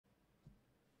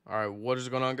All right, what is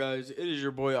going on, guys? It is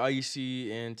your boy Icy,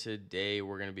 and today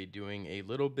we're going to be doing a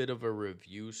little bit of a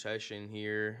review session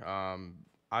here.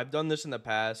 I've done this in the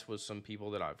past with some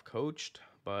people that I've coached,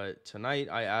 but tonight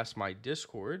I asked my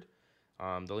Discord.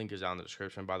 The link is down in the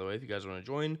description, by the way, if you guys want to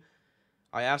join.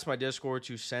 I asked my Discord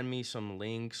to send me some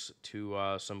links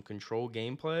to some control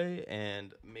gameplay,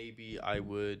 and maybe I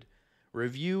would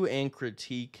review and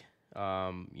critique,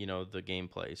 the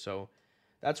gameplay. So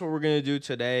that's what we're going to do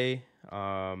today.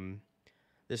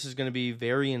 This is going to be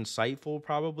very insightful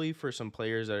probably for some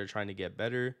players that are trying to get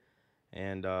better.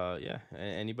 And yeah,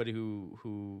 anybody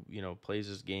who plays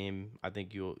this game, I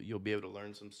think you'll be able to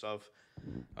learn some stuff,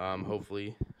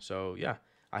 hopefully. So yeah,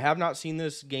 I have not seen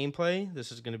this gameplay.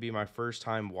 This is going to be my first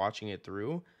time watching it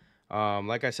through.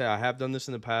 Like I said, I have done this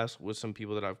in the past with some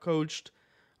people that I've coached,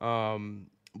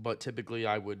 but typically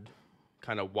I would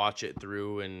kind of watch it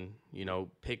through and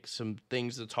pick some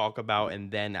things to talk about and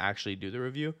then actually do the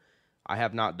review. I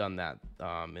have not done that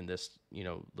in this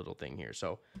little thing here,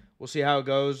 so we'll see how it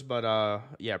goes. But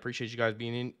yeah, appreciate you guys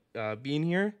being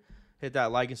here. Hit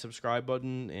that like and subscribe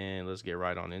button, and let's get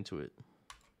right on into it.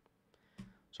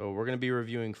 So we're gonna be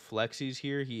reviewing Flexys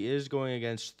here. He is going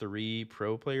against 3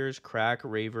 pro players: Crack,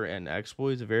 Raver, and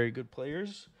Exploits. Very good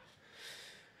players.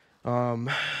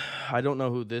 I don't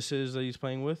know who this is that he's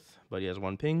playing with, but he has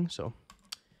 1 ping. So,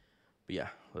 but yeah,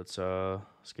 let's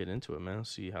get into it, man.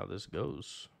 See how this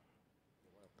goes.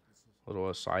 Little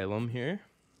Asylum here.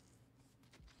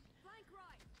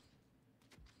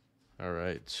 All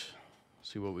right,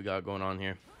 see what we got going on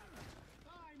here.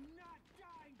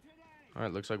 All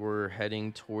right, looks like we're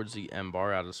heading towards the M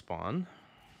bar out of spawn.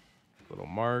 Little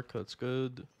mark, that's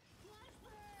good.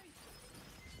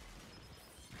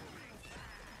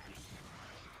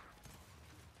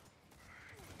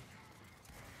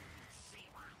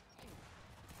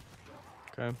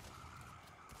 Okay.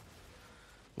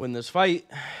 Win this fight.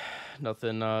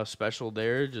 Nothing special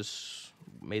there. Just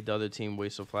made the other team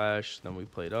waste a flash. Then we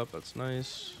played up. That's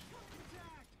nice.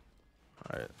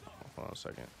 All right. Hold on a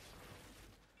second.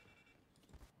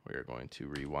 We are going to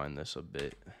rewind this a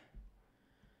bit.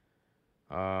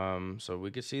 So we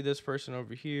can see this person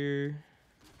over here.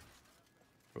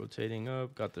 Rotating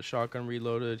up. Got the shotgun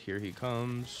reloaded. Here he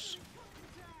comes.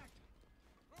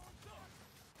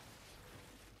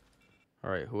 All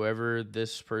right, whoever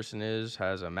this person is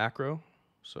has a macro,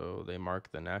 so they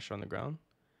mark the Nash on the ground.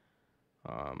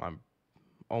 I'm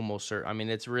almost certain. I mean,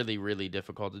 it's really, really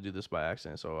difficult to do this by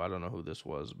accident, so I don't know who this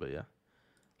was, but yeah,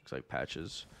 looks like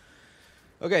Patches.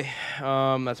 Okay,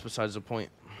 that's besides the point.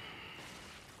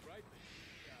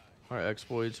 All right,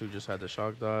 Exploits, who just had the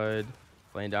shock died,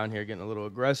 laying down here, getting a little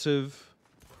aggressive.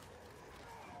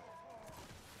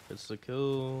 Gets the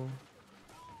kill.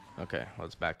 Okay,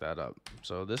 let's back that up.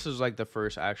 So this is like the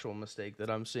first actual mistake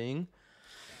that I'm seeing.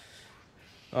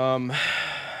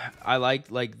 I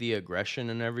like the aggression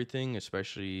and everything,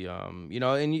 especially all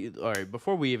right,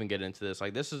 before we even get into this,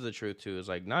 like, this is the truth too, is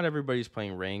like not everybody's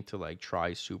playing rank to like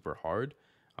try super hard.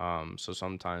 So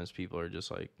sometimes people are just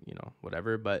like,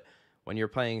 whatever, but when you're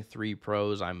playing 3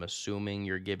 pros, I'm assuming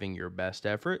you're giving your best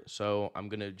effort. So I'm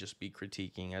going to just be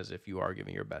critiquing as if you are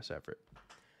giving your best effort.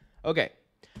 Okay.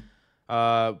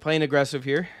 Playing aggressive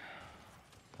here.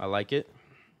 I like it.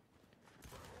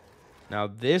 Now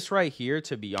this right here,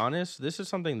 to be honest, this is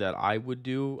something that I would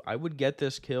do. I would get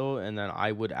this kill and then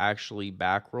I would actually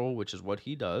back roll, which is what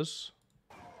he does.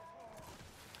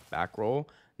 Back roll.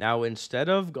 Now instead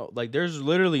of there's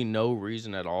literally no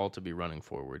reason at all to be running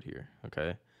forward here.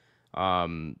 Okay.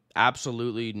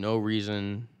 Absolutely no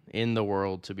reason in the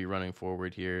world to be running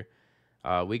forward here.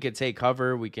 We could take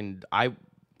cover. We can.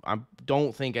 I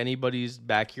don't think anybody's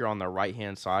back here on the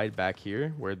right-hand side, back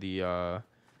here, where the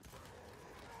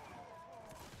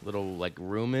little,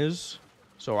 room is.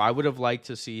 So I would have liked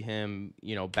to see him,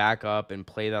 back up and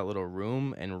play that little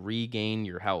room and regain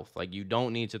your health. Like, you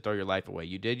don't need to throw your life away.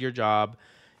 You did your job.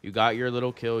 You got your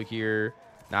little kill here.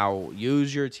 Now,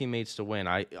 use your teammates to win.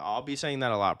 I'll be saying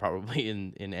that a lot probably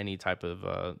in any type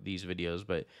of these videos,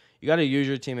 but you got to use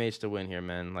your teammates to win here,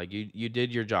 man. Like, you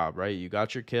did your job, right? You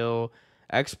got your kill.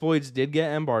 Exploits did get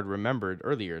M-barred, remembered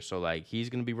earlier, so like he's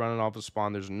gonna be running off the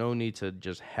spawn. There's no need to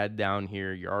just head down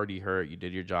here. You're already hurt. You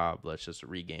did your job. Let's just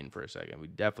regain for a second. We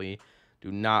definitely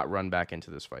do not run back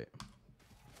into this fight.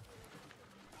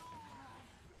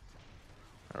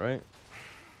 All right.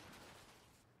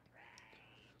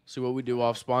 See what we do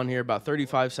off spawn here. About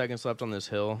 35 seconds left on this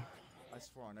hill. I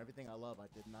swear on everything I love, I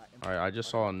did not. All right, I just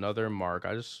saw another mark.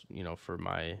 I just, for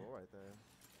my.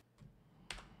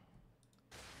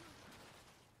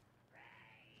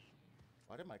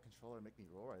 Why did my controller make me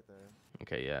roll right there?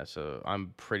 Okay, yeah, so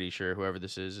I'm pretty sure whoever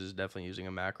this is definitely using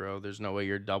a macro. There's no way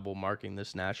you're double marking the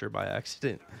snatcher by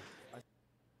accident.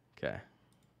 Okay.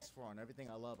 On everything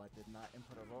I love, I did not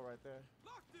input a roll right there.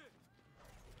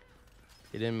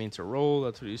 He didn't mean to roll.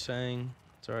 That's what he's saying.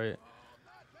 It's all right.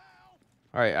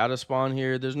 All right, out of spawn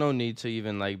here. There's no need to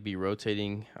even like be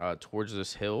rotating towards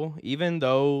this hill, even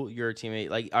though your teammate,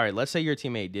 like, all right, let's say your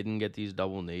teammate didn't get these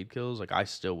double nade kills. Like, I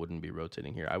still wouldn't be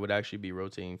rotating here. I would actually be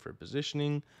rotating for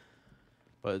positioning,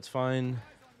 but it's fine.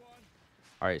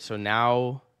 All right, so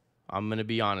now I'm gonna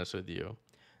be honest with you.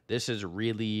 This is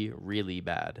really, really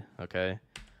bad. Okay,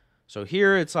 so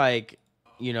here it's like,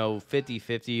 you know,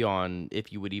 50-50 on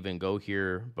if you would even go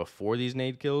here before these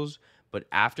nade kills, but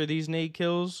after these nade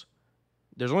kills,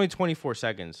 there's only 24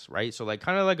 seconds, right? So like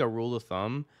kind of like a rule of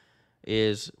thumb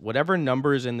is whatever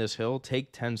number is in this hill,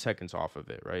 take 10 seconds off of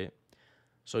it, right?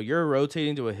 So you're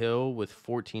rotating to a hill with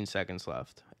 14 seconds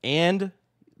left, and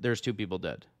there's 2 people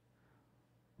dead.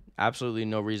 Absolutely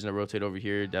no reason to rotate over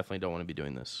here. Definitely don't want to be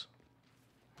doing this.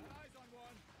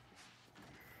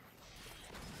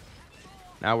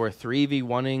 Now we're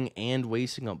 3v1ing and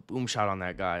wasting a boom shot on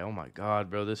that guy. Oh my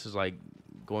god, bro. This is like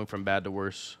going from bad to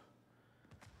worse.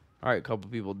 All right, a couple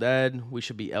people dead. We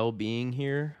should be LBing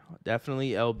here.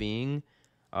 Definitely LBing.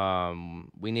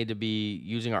 We need to be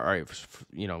using our, all right,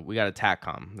 you know, we got a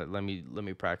TACCOM. Let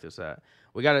me practice that.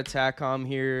 We got a TACCOM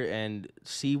here and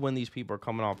see when these people are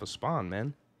coming off a spawn,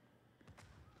 man.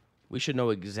 We should know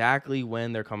exactly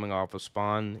when they're coming off a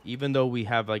spawn. Even though we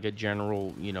have like a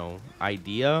general, you know,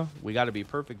 idea, we got to be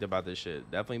perfect about this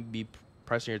shit. Definitely be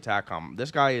pressing your TACCOM.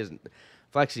 This guy is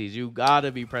Flexys. You got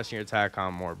to be pressing your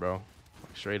TACCOM more, bro.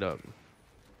 Straight up.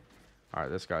 All right,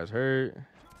 this guy's hurt.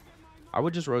 I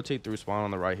would just rotate through spawn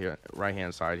on the right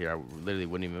hand side here. I literally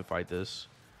wouldn't even fight this.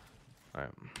 All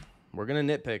right, we're gonna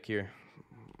nitpick here.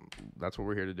 That's what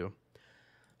we're here to do.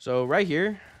 So right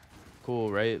here,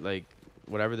 cool, right? Like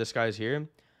whatever this guy's here,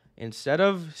 instead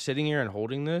of sitting here and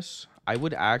holding this, I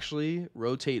would actually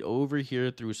rotate over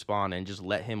here through spawn and just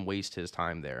let him waste his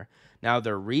time there. Now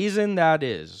the reason that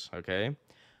is, okay,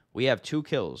 we have 2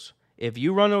 kills. If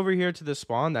you run over here to the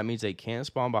spawn, that means they can't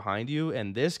spawn behind you,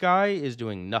 and this guy is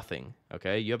doing nothing,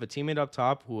 okay? You have a teammate up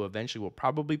top who eventually will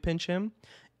probably pinch him.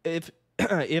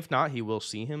 If not, he will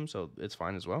see him, so it's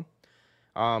fine as well.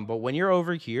 But when you're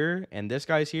over here and this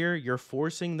guy's here, you're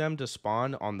forcing them to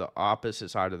spawn on the opposite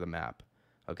side of the map,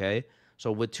 okay?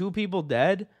 So with 2 people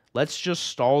dead, let's just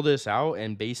stall this out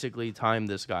and basically time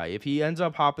this guy. If he ends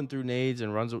up hopping through nades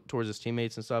and runs towards his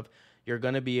teammates and stuff, you're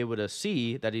going to be able to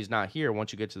see that he's not here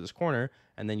once you get to this corner,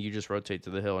 and then you just rotate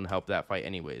to the hill and help that fight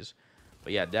anyways.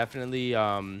 But yeah, definitely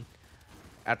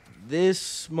at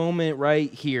this moment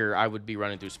right here, I would be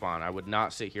running through spawn. I would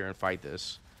not sit here and fight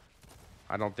this.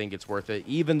 I don't think it's worth it.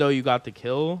 Even though you got the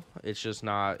kill, it's just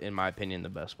not, in my opinion, the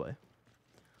best play.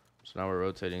 So now we're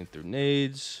rotating through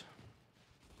nades.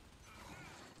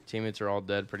 Teammates are all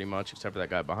dead pretty much, except for that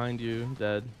guy behind you,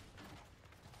 dead.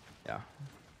 Yeah.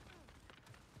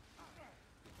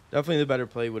 Definitely the better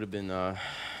play would have been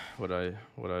what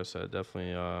I said.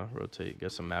 Definitely rotate,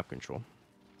 get some map control.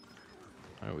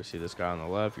 All right, we see this guy on the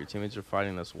left. Your teammates are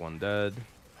fighting. That's 1 dead.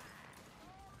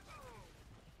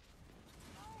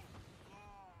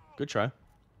 Good try.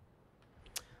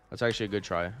 That's actually a good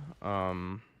try.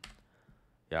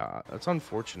 Yeah, that's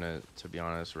unfortunate, to be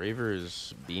honest. Raver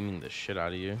is beaming the shit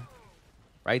out of you.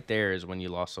 Right there is when you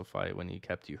lost the fight, when he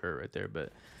kept you hurt right there.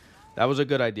 But that was a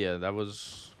good idea. That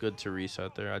was good to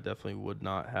reset there. I definitely would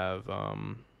not have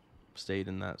stayed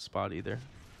in that spot either.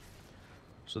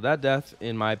 So that death,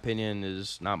 in my opinion,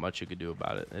 is not much you could do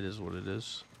about it. It is what it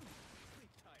is.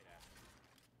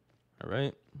 All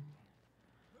right.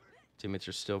 Teammates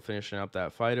are still finishing up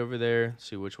that fight over there.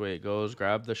 See which way it goes.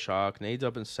 Grab the shock. Nades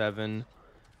up in 7.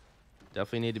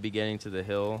 Definitely need to be getting to the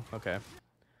hill. Okay.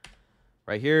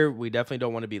 Right here, we definitely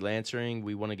don't want to be lancering.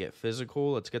 We want to get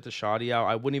physical. Let's get the shoddy out.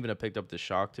 I wouldn't even have picked up the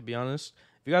shock, to be honest.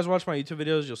 If you guys watch my YouTube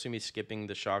videos, you'll see me skipping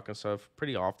the shock and stuff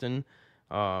pretty often.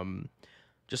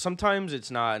 Just sometimes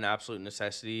it's not an absolute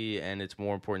necessity, and it's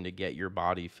more important to get your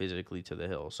body physically to the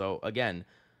hill. So, again,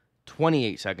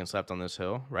 28 seconds left on this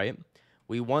hill, right?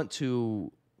 We want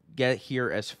to get here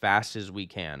as fast as we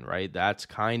can, right? That's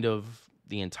kind of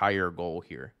the entire goal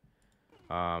here.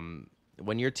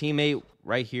 When your teammate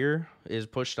right here is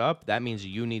pushed up, that means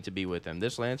you need to be with him.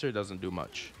 This Lancer doesn't do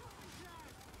much.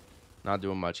 Not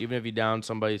doing much. Even if you down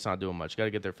somebody, it's not doing much. You got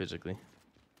to get there physically.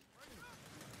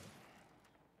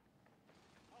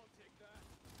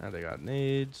 Now they got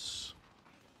nades.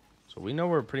 So we know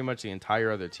where pretty much the entire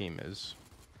other team is.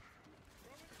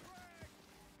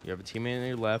 You have a teammate on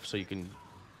your left, so you can...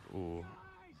 Ooh.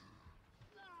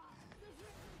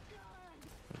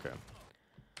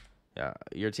 Yeah,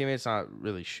 your teammate's not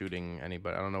really shooting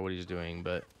anybody. I don't know what he's doing,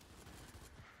 but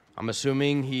I'm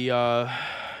assuming he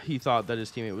thought that his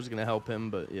teammate was gonna help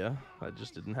him, but yeah, that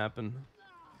just didn't happen.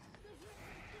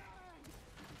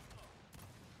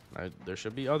 There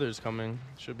should be others coming.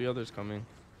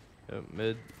 Yep,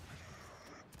 mid.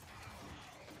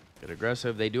 Get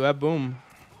aggressive. They do have boom.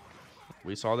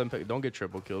 We saw them pick. Don't get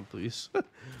triple killed, please.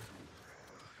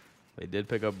 They did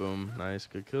pick up boom. Nice,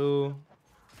 good kill.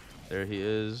 There he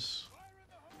is.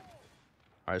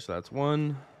 All right, so that's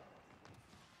one.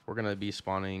 We're gonna be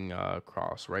spawning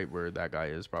cross right where that guy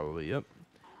is, probably. Yep.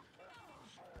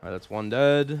 All right, that's one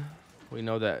dead. We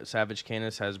know that Savage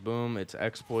Canis has boom. It's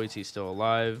exploits. He's still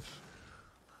alive.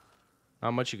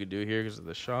 Not much you could do here because of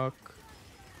the shock.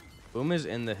 Boom is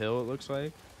in the hill, it looks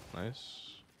like. Nice.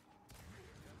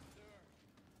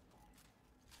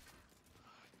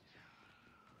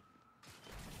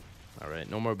 All right,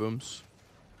 no more booms.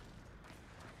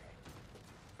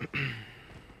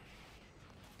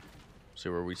 See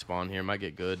where we spawn here. Might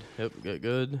get good. Yep, get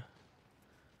good.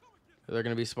 They're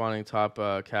going to be spawning top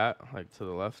cat, like to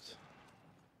the left.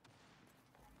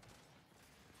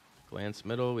 Glance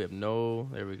middle. We have no...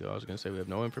 There we go. I was going to say we have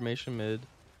no information mid.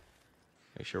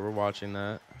 Make sure we're watching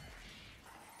that.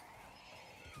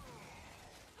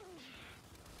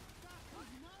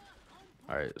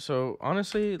 All right. So,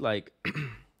 honestly, like...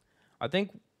 I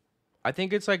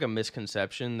think it's like a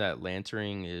misconception that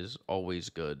lantering is always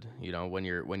good, you know, when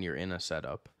you're in a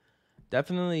setup.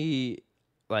 Definitely,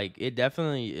 like, it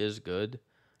definitely is good.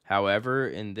 However,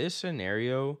 in this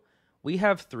scenario, we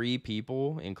have 3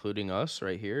 people, including us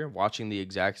right here, watching the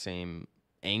exact same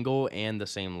angle and the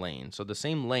same lane. So the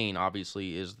same lane,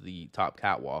 obviously, is the top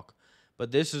catwalk.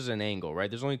 But this is an angle, right?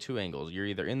 There's only 2 angles. You're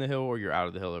either in the hill or you're out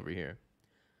of the hill over here.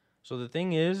 So the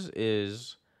thing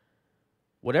is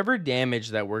whatever damage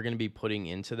that we're going to be putting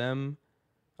into them,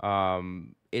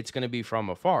 it's going to be from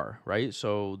afar, right?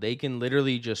 So they can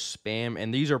literally just spam,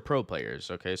 and these are pro players,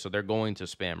 okay? So they're going to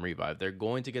spam revive. They're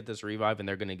going to get this revive, and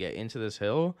they're going to get into this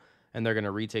hill, and they're going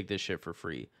to retake this shit for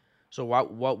free. So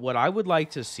what I would like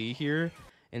to see here,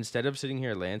 instead of sitting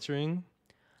here lancering,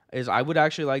 is I would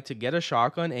actually like to get a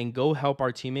shotgun and go help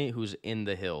our teammate who's in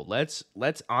the hill. Let's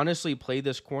honestly play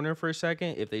this corner for a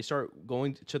second. If they start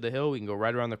going to the hill, we can go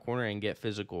right around the corner and get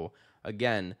physical.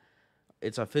 Again,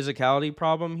 it's a physicality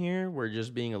problem here. We're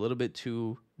just being a little bit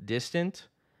too distant,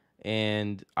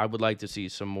 and I would like to see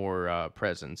some more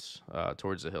presence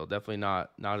towards the hill. Definitely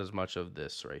not as much of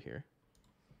this right here.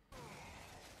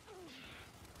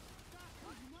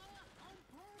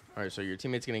 All right, so your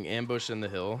teammate's getting ambushed in the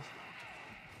hill.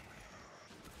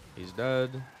 He's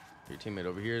dead. Your teammate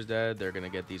over here is dead. They're gonna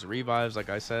get these revives, like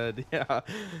I said. Yeah,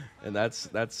 and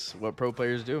that's what pro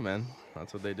players do, man.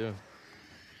 That's what they do.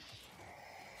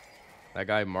 That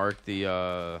guy marked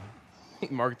the he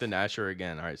marked the Nasher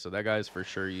again. All right, so that guy's for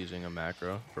sure using a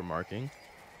macro for marking.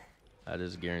 That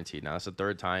is guaranteed. Now it's the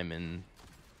 3rd time in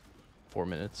 4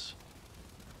 minutes.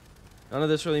 None of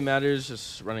this really matters.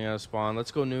 Just running out of spawn.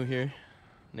 Let's go new here.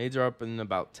 Nades are up in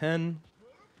about 10.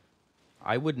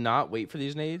 I would not wait for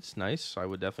these nades. Nice. I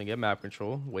would definitely get map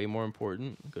control. Way more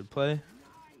important. Good play.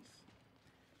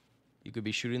 You could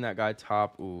be shooting that guy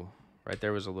top. Ooh, right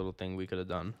there was a little thing we could have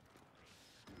done.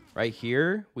 Right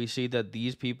here, we see that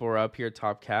these people are up here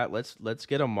top cat. Let's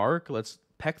get a mark. Let's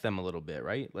peck them a little bit,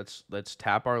 right? Let's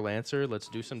tap our Lancer. Let's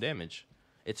do some damage.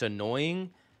 It's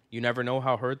annoying. You never know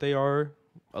how hurt they are.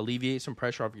 Alleviate some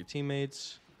pressure off your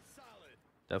teammates.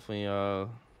 Definitely,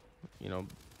 you know,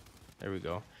 there we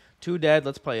go. 2 dead.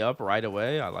 Let's play up right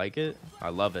away. I like it. I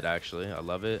love it, actually. I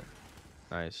love it.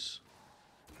 Nice.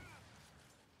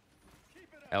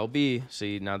 LB.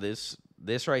 See, now this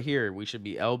right here, we should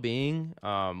be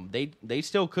LBing. They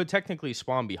still could technically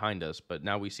spawn behind us, but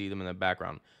now we see them in the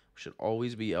background. We should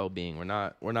always be LBing.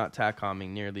 We're not TACOMing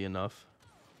nearly enough.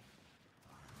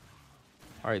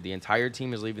 All right, the entire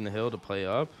team is leaving the hill to play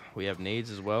up. We have nades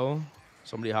as well.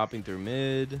 Somebody hopping through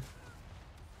mid.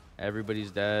 Everybody's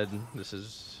dead. This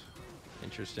is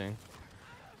interesting.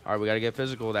 All right, we got to get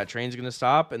physical. That train's going to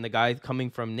stop, and the guy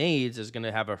coming from nades is going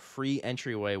to have a free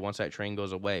entryway once that train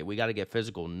goes away. We got to get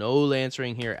physical. No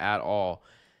lancering here at all.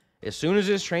 As soon as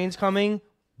this train's coming,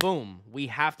 boom, we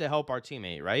have to help our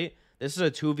teammate, right? This is a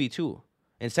 2v2.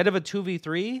 Instead of a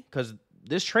 2v3, because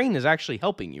this train is actually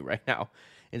helping you right now.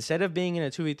 Instead of being in a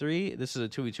 2v3, this is a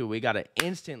 2v2. We got to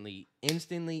instantly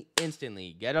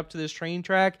get up to this train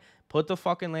track, put the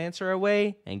fucking Lancer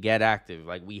away, and get active.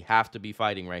 Like, we have to be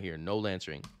fighting right here. No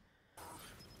lancering.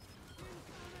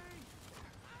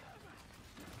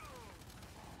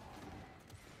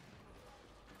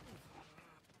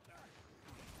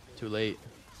 Too late.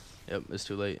 Yep, it's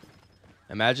too late.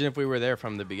 Imagine if we were there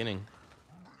from the beginning.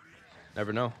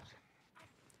 Never know.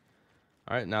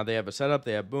 All right, now they have a setup.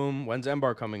 They have boom. When's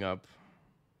M-Bar coming up?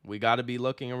 We got to be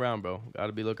looking around, bro. Got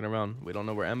to be looking around. We don't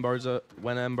know where M-Bar's up,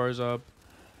 when M-Bar's up.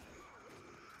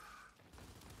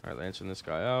 All right, lancing this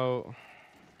guy out.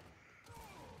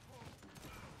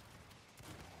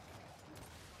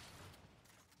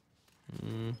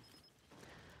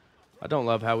 I don't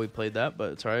love how we played that,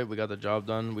 but it's all right. We got the job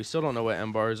done. We still don't know what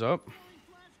M-Bar is up.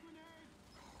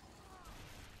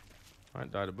 All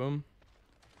right, die to boom.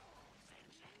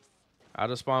 Out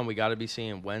of spawn, we got to be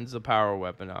seeing when's the power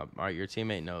weapon up. All right, your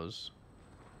teammate knows.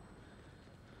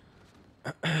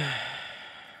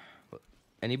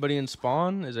 Anybody in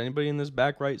spawn? Is anybody in this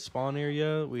back right spawn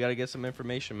area? We got to get some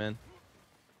information, man.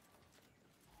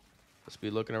 Let's be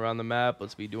looking around the map.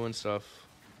 Let's be doing stuff.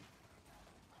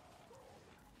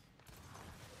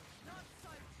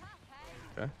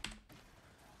 Okay.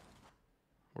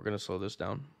 We're going to slow this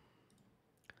down.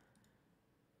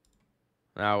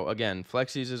 Now, again,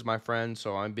 Flexys is my friend,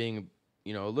 so I'm being,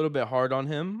 a little bit hard on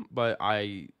him. But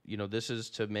this is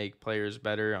to make players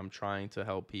better. I'm trying to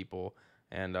help people.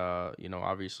 And,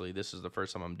 obviously this is the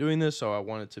first time I'm doing this, so I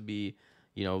want it to be,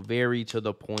 very to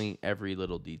the point, every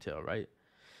little detail, right?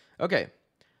 Okay.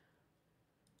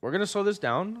 We're going to slow this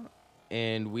down,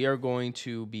 and we are going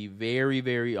to be very,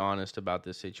 very honest about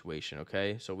this situation,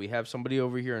 okay? So we have somebody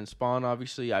over here in spawn,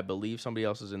 obviously. I believe somebody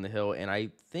else is in the hill, and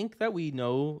I think that we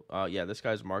know, yeah, this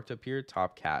guy's marked up here,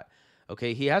 top cat.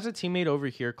 Okay, he has a teammate over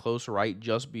here close right,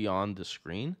 just beyond the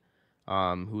screen,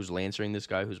 who's lancering this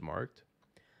guy who's marked.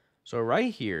 So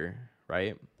right here,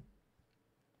 right,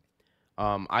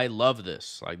 I love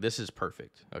this. Like, this is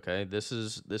perfect, okay? This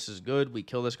is good. We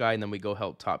kill this guy, and then we go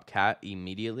help top cat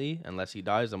immediately. Unless he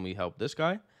dies, then we help this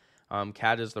guy.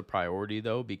 Cat is the priority,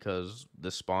 though, because the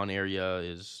spawn area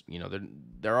is,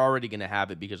 they're already going to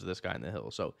have it because of this guy in the hill.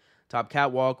 So top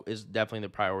cat walk is definitely the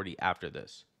priority after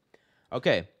this.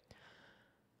 Okay.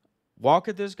 Walk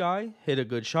at this guy, hit a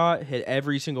good shot, hit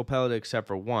every single pellet except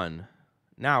for one.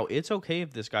 Now, it's okay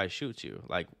if this guy shoots you.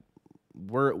 Like,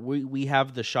 we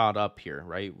have the shot up here,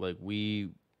 right? Like,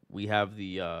 we have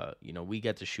the, we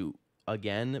get to shoot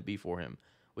again before him.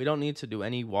 We don't need to do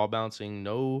any wall bouncing,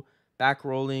 no back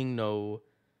rolling, no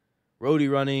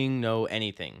roadie running, no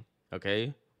anything,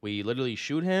 okay? We literally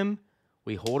shoot him,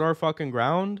 we hold our fucking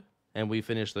ground, and we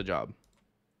finish the job.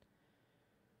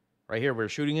 Right here, we're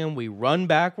shooting him, we run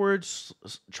backwards,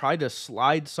 try to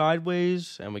slide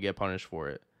sideways, and we get punished for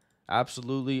it.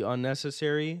 Absolutely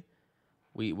unnecessary.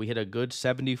 We hit a good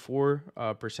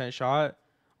 74% shot.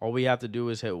 All we have to do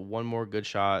is hit one more good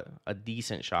shot, a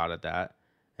decent shot at that,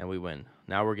 and we win.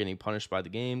 Now we're getting punished by the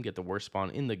game, get the worst spawn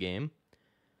in the game.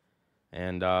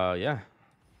 And, yeah,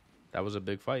 that was a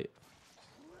big fight.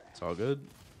 It's all good.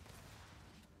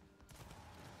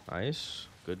 Nice.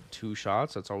 Good 2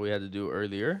 shots. That's all we had to do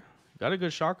earlier. Got a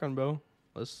good shotgun, bro.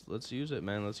 Let's use it,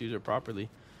 man. Let's use it properly.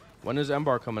 When is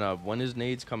M-Bar coming up? When is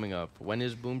nades coming up? When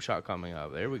is boom shot coming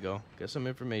up? There we go. Get some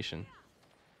information.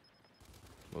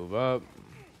 Move up.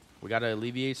 We got to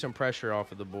alleviate some pressure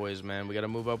off of the boys, man. We got to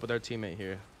move up with our teammate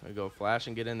here. There we go. Flash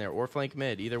and get in there. Or flank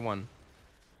mid. Either one.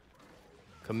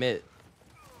 Commit.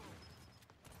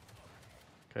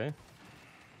 Okay.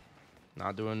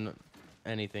 Not doing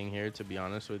anything here, to be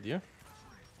honest with you.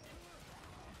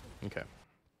 Okay.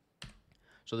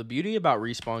 So the beauty about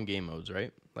respawn game modes,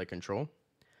 right? Like Control,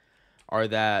 are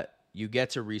that you get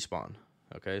to respawn,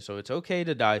 okay? So it's okay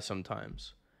to die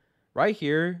sometimes. Right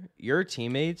here, your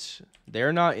teammates,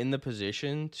 they're not in the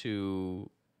position to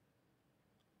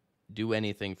do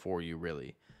anything for you,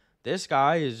 really. This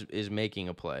guy is making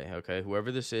a play, okay?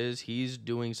 Whoever this is, he's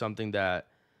doing something that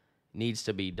needs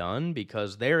to be done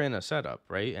because they're in a setup,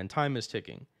 right? And time is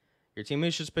ticking. Your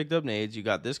teammates just picked up nades. You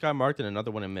got this guy marked and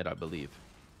another one in mid, I believe,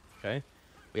 okay?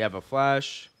 We have a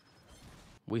flash.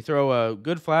 We throw a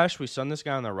good flash. We stun this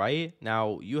guy on the right.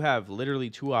 Now, you have literally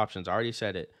 2 options. I already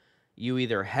said it. You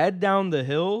either head down the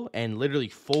hill and literally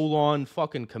full-on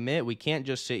fucking commit. We can't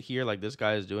just sit here like this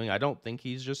guy is doing. I don't think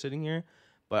he's just sitting here.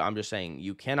 But I'm just saying,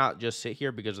 you cannot just sit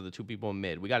here because of the 2 people in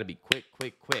mid. We got to be quick,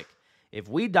 quick, quick. If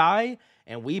we die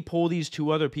and we pull these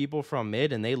 2 other people from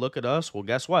mid and they look at us, well,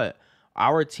 guess what?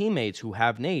 Our teammates who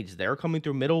have nades, they're coming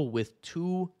through middle with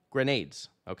 2 grenades,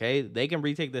 okay? They can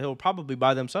retake the hill probably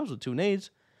by themselves with 2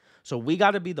 nades. So we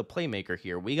got to be the playmaker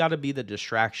here. We got to be the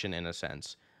distraction in a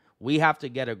sense. We have to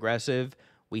get aggressive.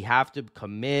 We have to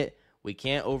commit. We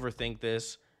can't overthink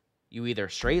this. You either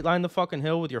straight line the fucking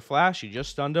hill with your flash. You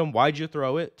just stunned him. Why'd you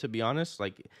throw it? To be honest,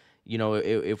 like,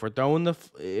 if we're throwing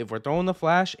the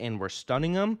flash and we're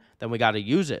stunning them, then we got to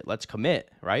use it. Let's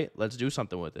commit, right? Let's do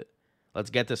something with it.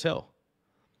 Let's get this hill.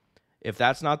 If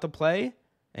that's not the play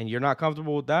and you're not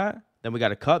comfortable with that, then we got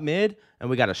to cut mid and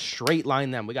we got to straight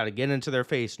line them. We got to get into their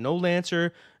face. No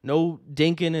Lancer, no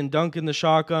dinking and dunking the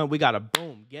shotgun. We got to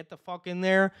boom, get the fuck in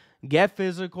there, get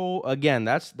physical. Again,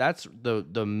 that's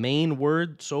the main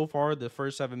word so far the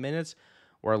first 7 minutes.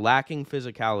 We're lacking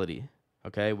physicality.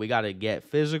 Okay? We got to get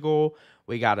physical.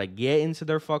 We got to get into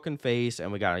their fucking face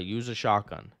and we got to use a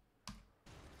shotgun.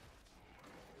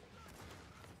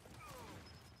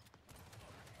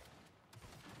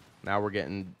 Now we're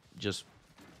getting just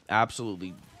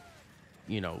absolutely,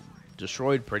 you know,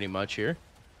 destroyed pretty much here.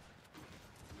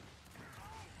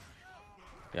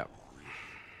 Yep.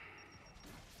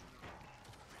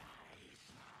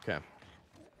 Okay.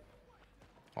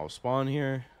 I'll spawn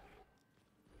here.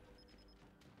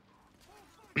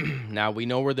 Now we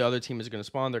know where the other team is going to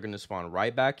spawn. They're going to spawn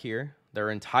right back here. Their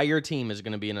entire team is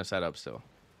going to be in a setup still.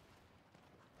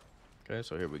 Okay,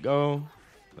 so here we go.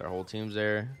 Their whole team's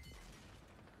there.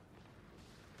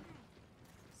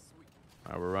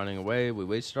 All right, we're running away. We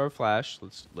wasted our flash.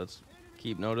 Let's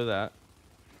keep note of that.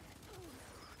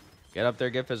 Get up there,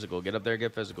 get physical. Get up there,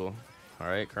 get physical. All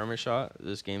right, Kermit shot.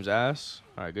 This game's ass.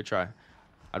 All right, good try.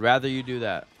 I'd rather you do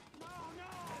that.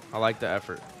 I like the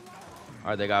effort. All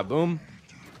right, they got boom.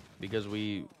 Because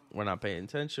we're not paying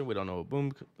attention. We don't know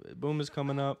what boom is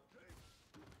coming up.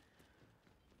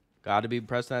 Got to be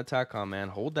pressing that TACOM, man.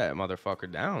 Hold that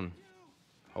motherfucker down.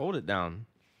 Hold it down.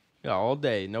 Yeah, all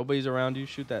day. Nobody's around you.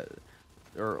 Shoot that.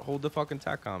 Or hold the fucking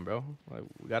TACOM, bro. Like,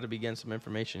 we got to be getting some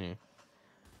information here.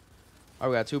 All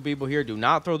right, we got 2 people here. Do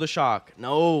not throw the shock.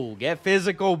 No. Get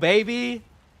physical, baby.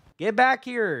 Get back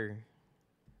here.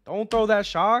 Don't throw that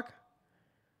shock.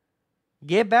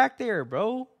 Get back there,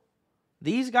 bro.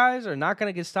 These guys are not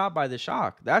going to get stopped by the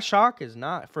shock. That shock is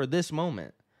not for this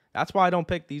moment. That's why I don't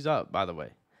pick these up, by the way.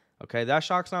 Okay, that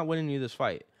shock's not winning you this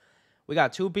fight. We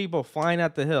got 2 people flying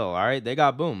at the hill, all right? They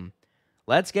got boom.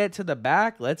 Let's get to the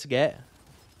back. Let's get.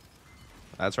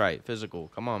 That's right, physical.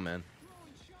 Come on, man.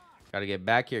 Got to get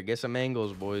back here. Get some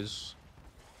angles, boys.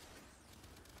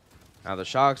 Now the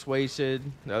shock's wasted.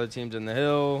 The other team's in the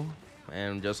hill.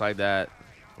 And just like that,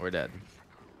 we're dead.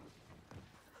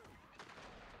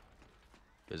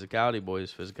 Physicality,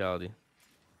 boys. Physicality.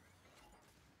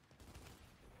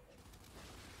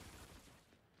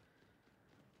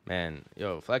 Man,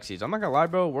 yo, Flexys, I'm not gonna lie,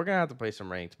 bro. We're gonna have to play some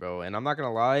ranked, bro. And I'm not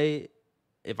gonna lie,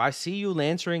 if I see you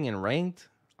lancering in ranked,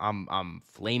 I'm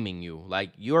flaming you.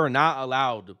 Like, you are not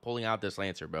allowed pulling out this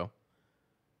lancer, bro.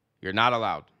 You're not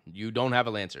allowed. You don't have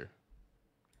a lancer.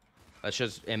 Let's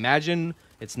just imagine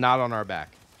it's not on our back.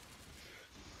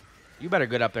 You better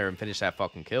get up there and finish that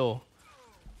fucking kill.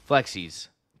 Flexys.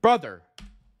 Brother,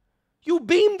 you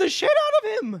beamed the shit out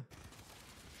of him.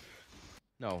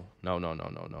 No.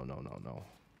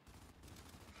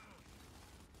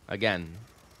 Again,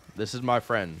 this is my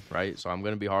friend, right? So I'm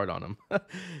going to be hard on him.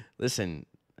 Listen,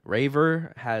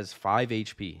 Raver has 5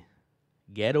 HP.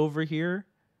 Get over here,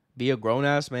 be a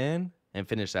grown-ass man, and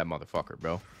finish that motherfucker,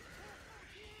 bro.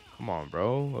 Come on,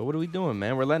 bro. What are we doing,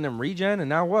 man? We're letting him regen, and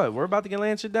now what? We're about to get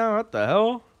Lancer down? What the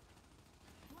hell?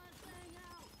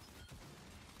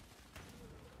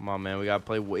 Come on, man. We got to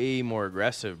play way more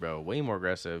aggressive, bro. Way more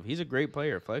aggressive. He's a great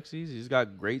player, Flexys. He's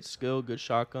got great skill, good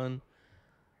shotgun.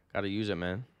 Got to use it,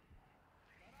 man.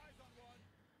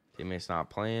 Teammates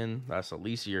not playing. That's the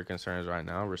least of your concerns right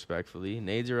now, respectfully.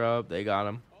 Nades are up. They got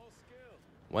him.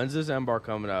 When's this M-bar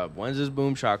coming up? When's this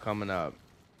boom shot coming up?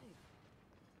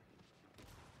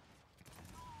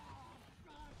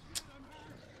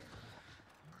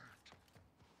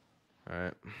 All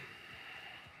right.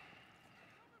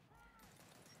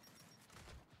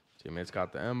 Teammates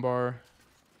got the M-bar.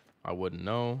 I wouldn't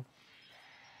know.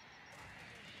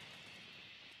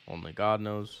 Only God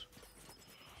knows.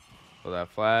 So that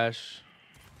flash.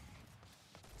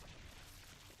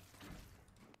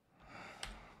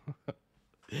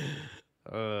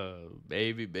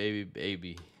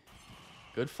 Baby.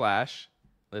 Good flash.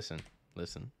 Listen.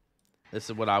 This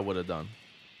is what I would have done.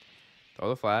 Throw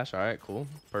the flash. All right, cool.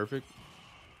 Perfect.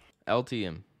 LT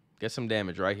him. Get some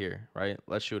damage right here, right?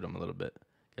 Let's shoot him a little bit.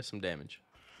 Get some damage.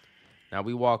 Now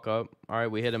we walk up. All right,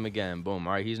 we hit him again. Boom.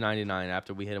 All right, he's 99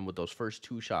 after we hit him with those first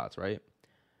 2 shots, right?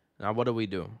 Now what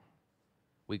do?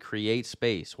 We create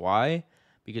space. Why?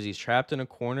 Because he's trapped in a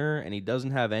corner and he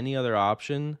doesn't have any other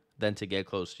option than to get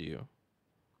close to you.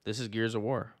 This is Gears of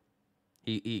War.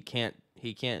 He can't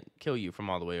kill you from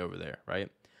all the way over there, right?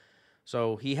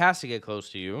 So he has to get close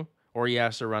to you or he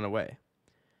has to run away.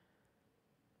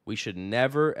 We should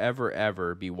never,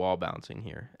 ever be wall bouncing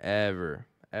here. Ever.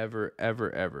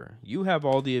 You have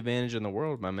all the advantage in the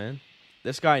world, my man.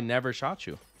 This guy never shot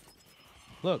you.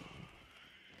 Look.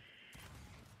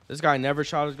 This guy never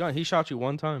shot his gun. He shot you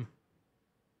one time.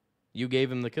 You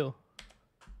gave him the kill.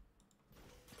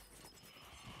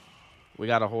 We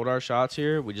got to hold our shots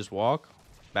here. We just walk,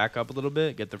 back up a little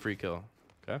bit, get the free kill.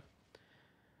 Okay?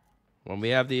 When we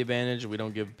have the advantage, we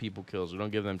don't give people kills. We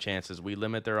don't give them chances. We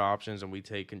limit their options, and we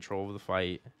take control of the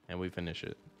fight, and we finish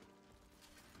it.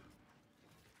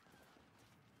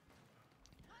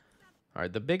 All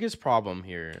right, the biggest problem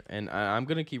here, and I'm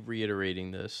going to keep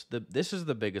reiterating this. This is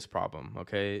the biggest problem,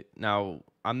 okay? Now,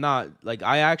 I'm not, like,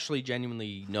 I actually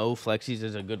genuinely know Flexys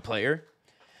is a good player,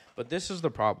 but this is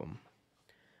the problem.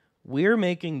 We're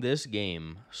making this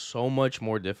game so much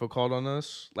more difficult on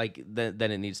us, like,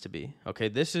 than it needs to be, okay?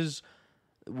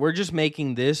 We're just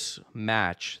making this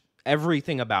match,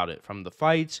 everything about it, from the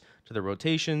fights, to the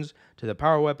rotations, to the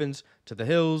power weapons, to the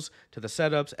hills, to the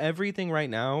setups. Everything right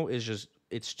now is just...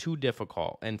 It's too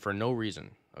difficult, and for no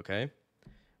reason, okay?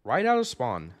 Right out of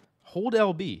spawn, hold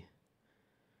LB.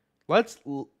 Let's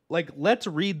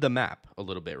read the map a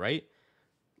little bit, right?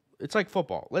 It's like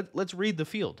football. Let's read the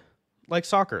field. Like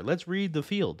soccer, let's read the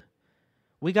field.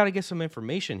 We got to get some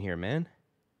information here, man.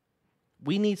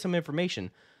 We need some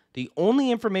information. The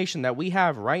only information that we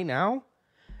have right now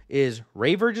is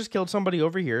Raver just killed somebody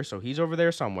over here, so he's over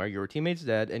there somewhere. Your teammate's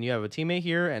dead, and you have a teammate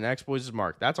here, and X-Boys is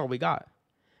marked. That's all we got.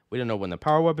 We don't know when the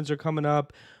power weapons are coming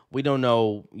up. We don't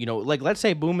know, like, let's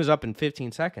say Boom is up in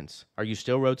 15 seconds. Are you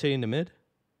still rotating to mid?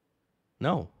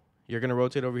 No. You're going to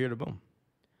rotate over here to Boom.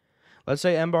 Let's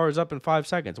say M-Bar is up in 5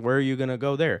 seconds. Where are you going to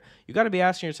go there? You got to be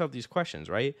asking yourself these questions,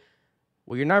 right?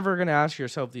 Well, you're never going to ask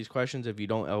yourself these questions if you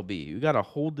don't LB. You got to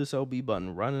hold this LB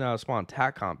button, running out of spawn.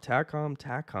 TACCOM, TACCOM,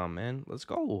 TACCOM, man. Let's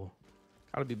go.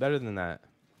 Got to be better than that.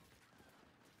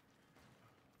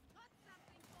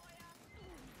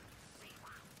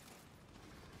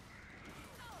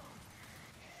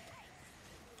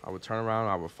 I would turn around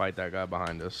and I would fight that guy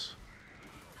behind us.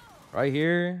 Right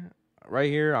here,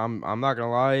 I'm not gonna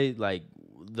lie, like,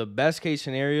 the best case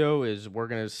scenario is we're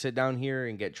gonna sit down here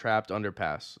and get trapped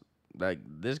underpass. Like,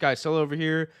 this guy's still over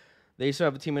here, they still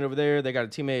have a teammate over there, they got a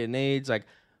teammate in nades. Like,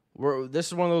 this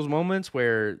is one of those moments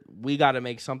where we gotta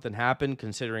make something happen,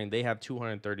 considering they have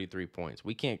 233 points.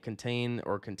 We can't contain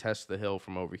or contest the hill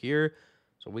from over here.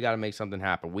 So we got to make something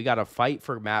happen. We got to fight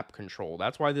for map control.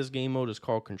 That's why this game mode is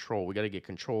called control. We got to get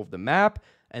control of the map,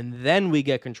 and then we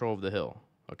get control of the hill,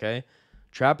 okay?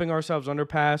 Trapping ourselves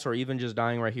underpass or even just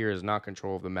dying right here is not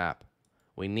control of the map.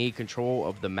 We need control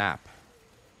of the map.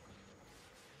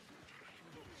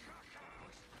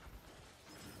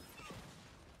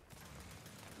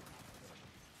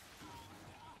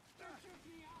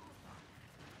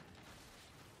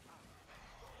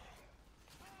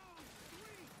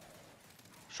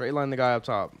 Straight line the guy up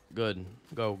top. Good.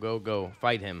 Go, go, go.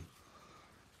 Fight him.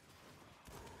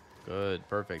 Good.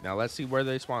 Perfect. Now let's see where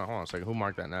they spawn. Hold on a second. Who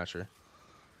marked that Nasher?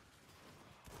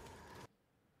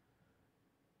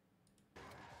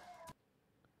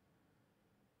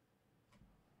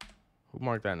 Who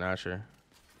marked that Nasher?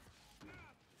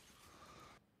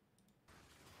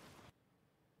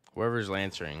 Whoever's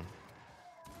lancering.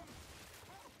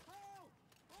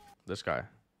 This guy.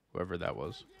 Whoever that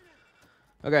was.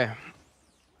 Okay.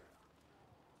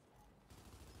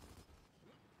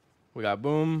 We got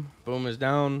Boom. Boom is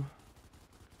down.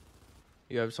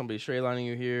 You have somebody straight lining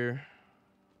you here.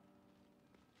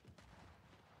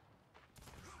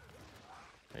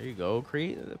 There you go.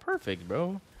 Create perfect,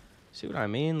 bro. See what I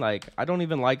mean? Like, I don't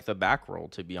even like the back roll,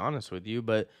 to be honest with you,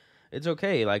 but it's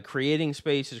okay. Like, creating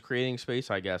space is creating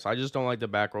space, I guess. I just don't like the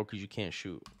back roll because you can't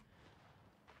shoot.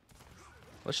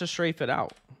 Let's just strafe it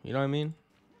out. You know what I mean?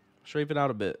 Strafe it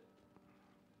out a bit.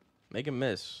 Make him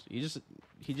miss. He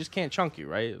just can't chunk you,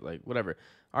 right? Like, whatever.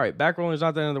 All right, back rolling is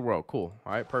not the end of the world. Cool.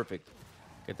 All right, perfect.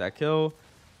 Get that kill.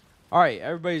 All right,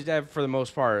 everybody's dead for the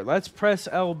most part. Let's press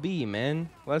LB, man.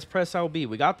 Let's press LB.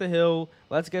 We got the hill.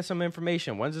 Let's get some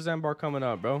information. When's this M-Bar coming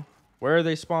up, bro? Where are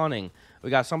they spawning? We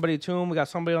got somebody tomb. We got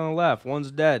somebody on the left. One's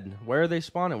dead. Where are they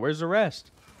spawning? Where's the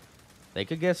rest? They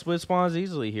could get split spawns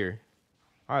easily here.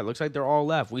 All right, looks like they're all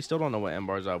left. We still don't know what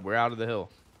M-Bar's up. We're out of the hill.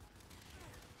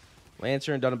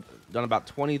 Lancer done about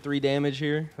 23 damage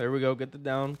here. There we go. Get the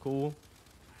down. Cool.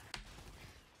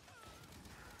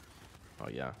 Oh,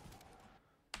 yeah.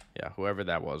 Yeah, whoever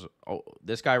that was. Oh,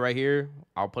 this guy right here,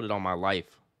 I'll put it on my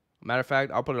life. Matter of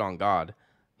fact, I'll put it on God.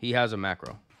 He has a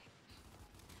macro.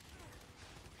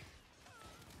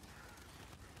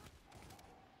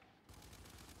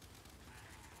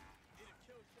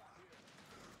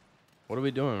 What are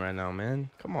we doing right now, man?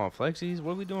 Come on, Flexys.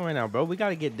 What are we doing right now, bro? We got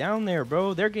to get down there,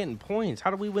 bro. They're getting points.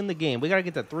 How do we win the game? We got to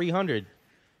get to 300.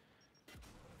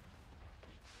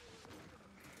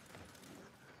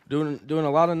 Doing a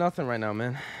lot of nothing right now,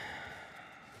 man.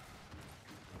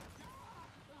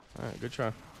 All right, good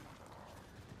try.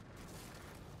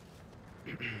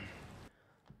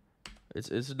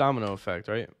 It's a domino effect,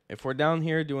 right? If we're down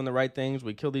here doing the right things,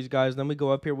 we kill these guys, then we go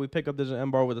up here, we pick up this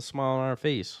M bar with a smile on our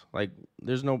face. Like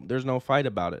there's no fight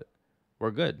about it.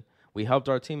 We're good. We helped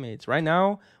our teammates. Right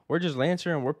now, we're just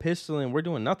Lancer and we're pistoling. We're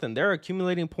doing nothing. They're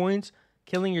accumulating points,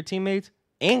 killing your teammates,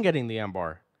 and getting the M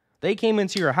bar. They came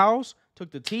into your house,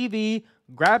 took the TV,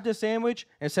 grabbed a sandwich,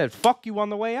 and said, "Fuck you" on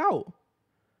the way out.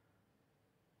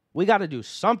 We got to do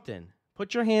something.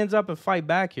 Put your hands up and fight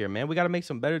back here, man. We got to make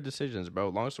some better decisions, bro.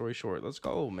 Long story short, let's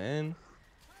go, man.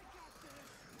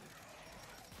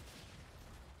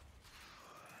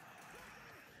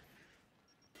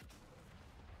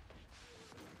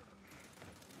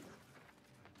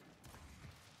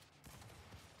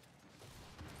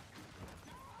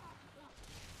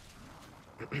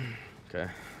 Okay,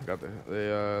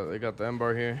 they got the M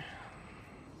bar here.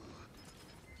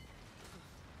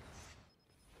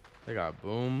 They got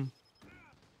boom.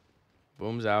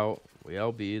 Boom's out. We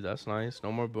LB. That's nice.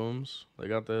 No more booms. They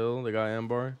got the hill. They got M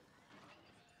bar.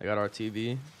 They got our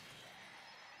TV.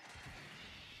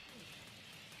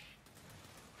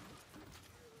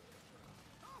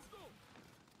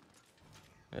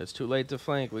 It's too late to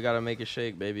flank. We gotta make a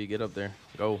shake, baby. Get up there.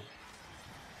 Go.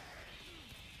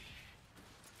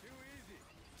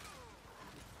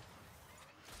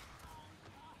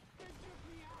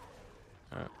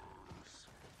 Alright.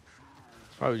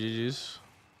 It's probably GG's.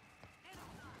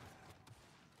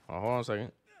 Oh, hold on a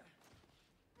second.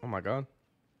 Oh my god.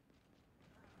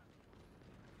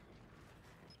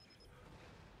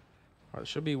 There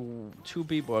should be 2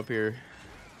 people up here.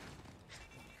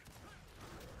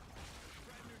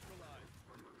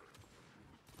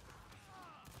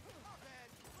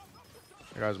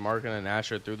 The guy's marking and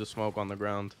Asher threw the smoke on the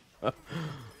ground.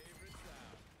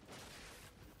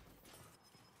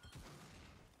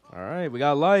 Alright, we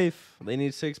got life. They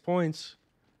need 6 points.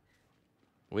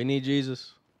 We need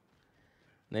Jesus.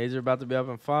 Nades are about to be up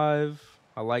in 5.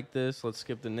 I like this. Let's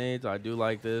skip the nades. I do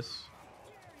like this.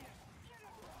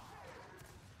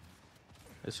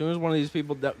 As soon as one of these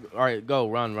people... All right, go.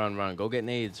 Run, run, run. Go get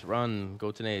nades. Run.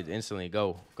 Go to nades instantly.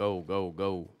 Go. Go, go,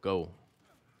 go, go.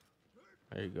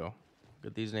 There you go.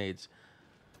 Get these nades.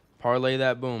 Parlay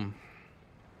that boom.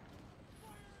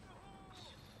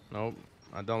 Nope.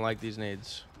 I don't like these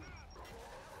nades.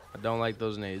 I don't like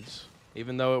those nades.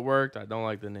 Even though it worked, I don't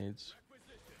like the nades.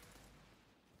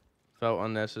 Felt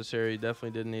unnecessary.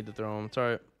 Definitely didn't need to throw them. It's all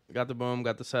right. Got the boom.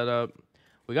 Got the setup.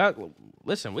 We got...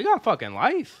 Listen, we got fucking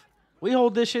life. We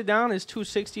hold this shit down. It's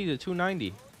 260 to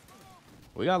 290.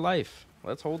 We got life.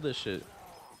 Let's hold this shit.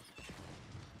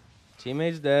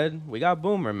 Teammates dead. We got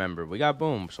boom, remember. We got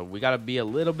boom. So we got to be a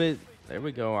little bit... There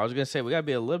we go. I was going to say, we got to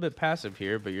be a little bit passive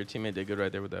here, but your teammate did good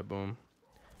right there with that boom.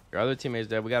 Your other teammate's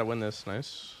dead. We got to win this.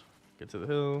 Nice. Get to the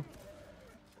hill.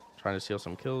 Trying to steal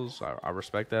some kills. I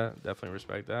respect that. Definitely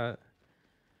respect that.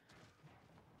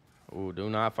 Ooh, do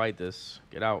not fight this.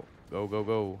 Get out. Go, go,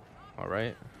 go. All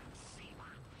right.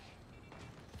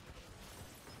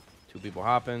 2 people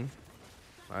hopping.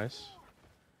 Nice.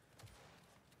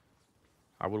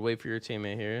 I would wait for your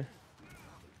teammate here.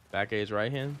 Back A's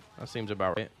right hand. That seems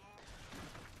about right.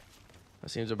 That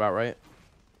seems about right.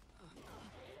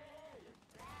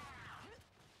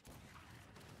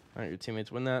 All right, your teammates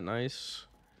win that. Nice.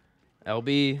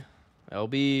 LB.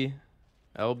 LB.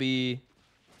 LB.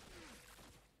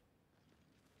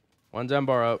 1 Zen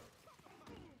bar up.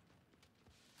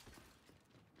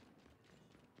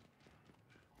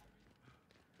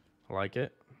 I like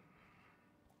it.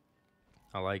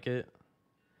 I like it.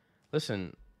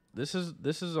 Listen, this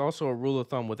is also a rule of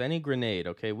thumb with any grenade,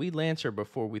 okay? We Lancer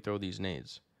before we throw these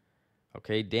nades.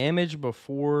 Okay? Damage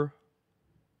before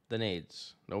the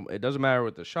nades. No, it doesn't matter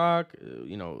with the shock.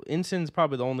 You know, Ensign's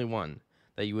probably the only one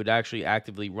that you would actually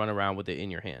actively run around with it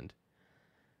in your hand.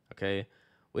 Okay?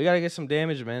 We got to get some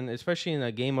damage, man, especially in a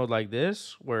game mode like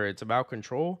this where it's about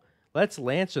control. Let's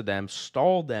Lancer them,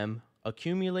 stall them,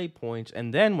 accumulate points,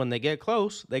 and then when they get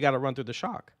close, they got to run through the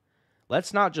shock.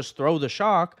 Let's not just throw the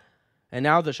shock, and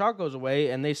now the shock goes away,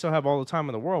 and they still have all the time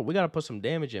in the world. We got to put some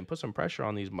damage in, put some pressure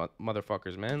on these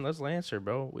motherfuckers, man. Let's Lancer,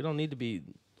 bro. We don't need to be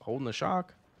holding the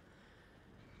shock.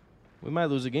 We might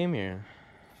lose a game here.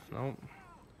 Nope.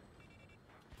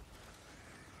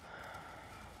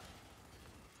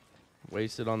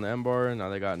 Wasted on the M bar, and now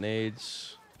they got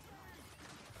nades.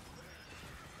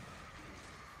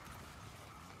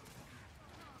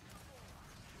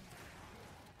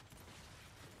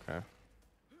 Okay.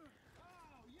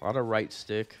 A lot of right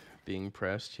stick being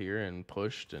pressed here and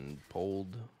pushed and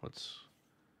pulled. Let's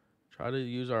Try to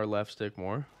use our left stick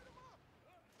more.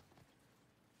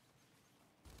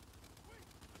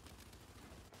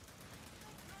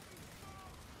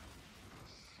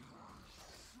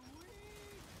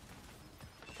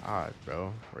 God,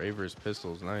 bro. Raver's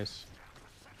pistol's nice.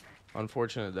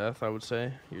 Unfortunate death, I would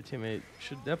say. Your teammate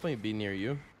should definitely be near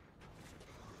you.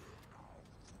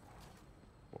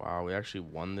 Wow, we actually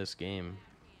won this game.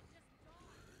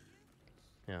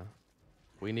 Yeah.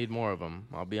 We need more of them.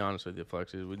 I'll be honest with you,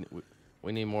 Flexys.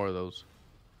 We need more of those.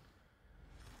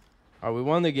 All right, we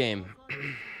won the game.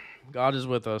 God is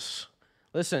with us.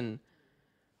 Listen.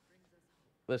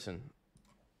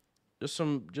 Just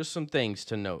some things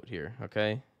to note here,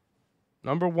 okay?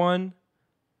 Number one,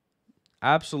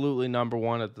 absolutely number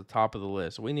one at the top of the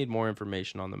list. We need more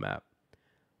information on the map.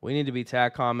 We need to be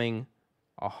TACCOMing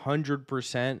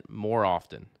 100% more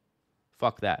often.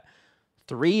 Fuck that.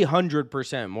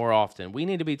 300% more often. We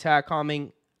need to be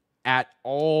TACCOMing at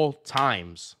all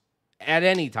times. At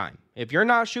any time. If you're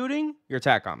not shooting, you're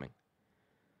TACCOMing.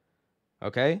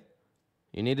 Okay?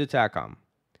 You need to TACCOM.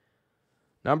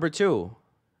 Number two,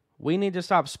 we need to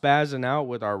stop spazzing out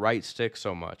with our right stick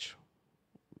so much.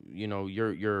 You know,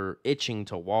 you're itching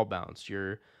to wall bounce.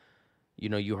 You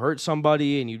hurt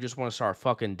somebody and you just want to start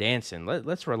fucking dancing.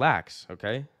 Let's relax,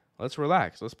 okay? Let's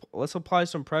relax. Let's apply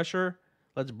some pressure.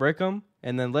 Let's brick them,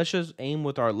 and then let's just aim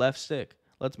with our left stick.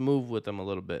 Let's move with them a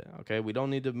little bit, okay? We don't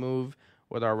need to move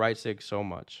with our right stick so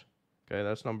much. Okay,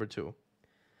 that's number two.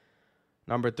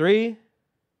 Number three,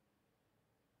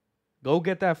 go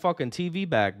get that fucking TV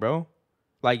back, bro.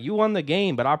 Like, you won the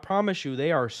game, but I promise you,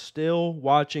 they are still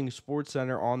watching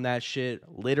SportsCenter on that shit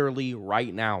literally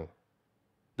right now.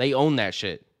 They own that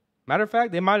shit. Matter of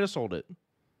fact, they might have sold it.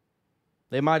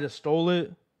 They might have stole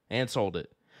it and sold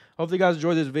it. Hopefully you guys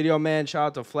enjoyed this video, man. Shout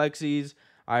out to Flexys.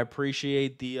 I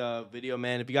appreciate the video,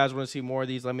 man. If you guys want to see more of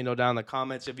these, let me know down in the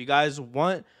comments. If you guys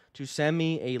want to send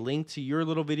me a link to your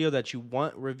little video that you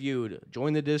want reviewed,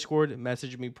 join the Discord,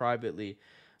 message me privately.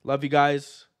 Love you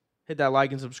guys. Hit that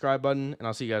like and subscribe button, and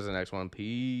I'll see you guys in the next one.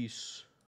 Peace.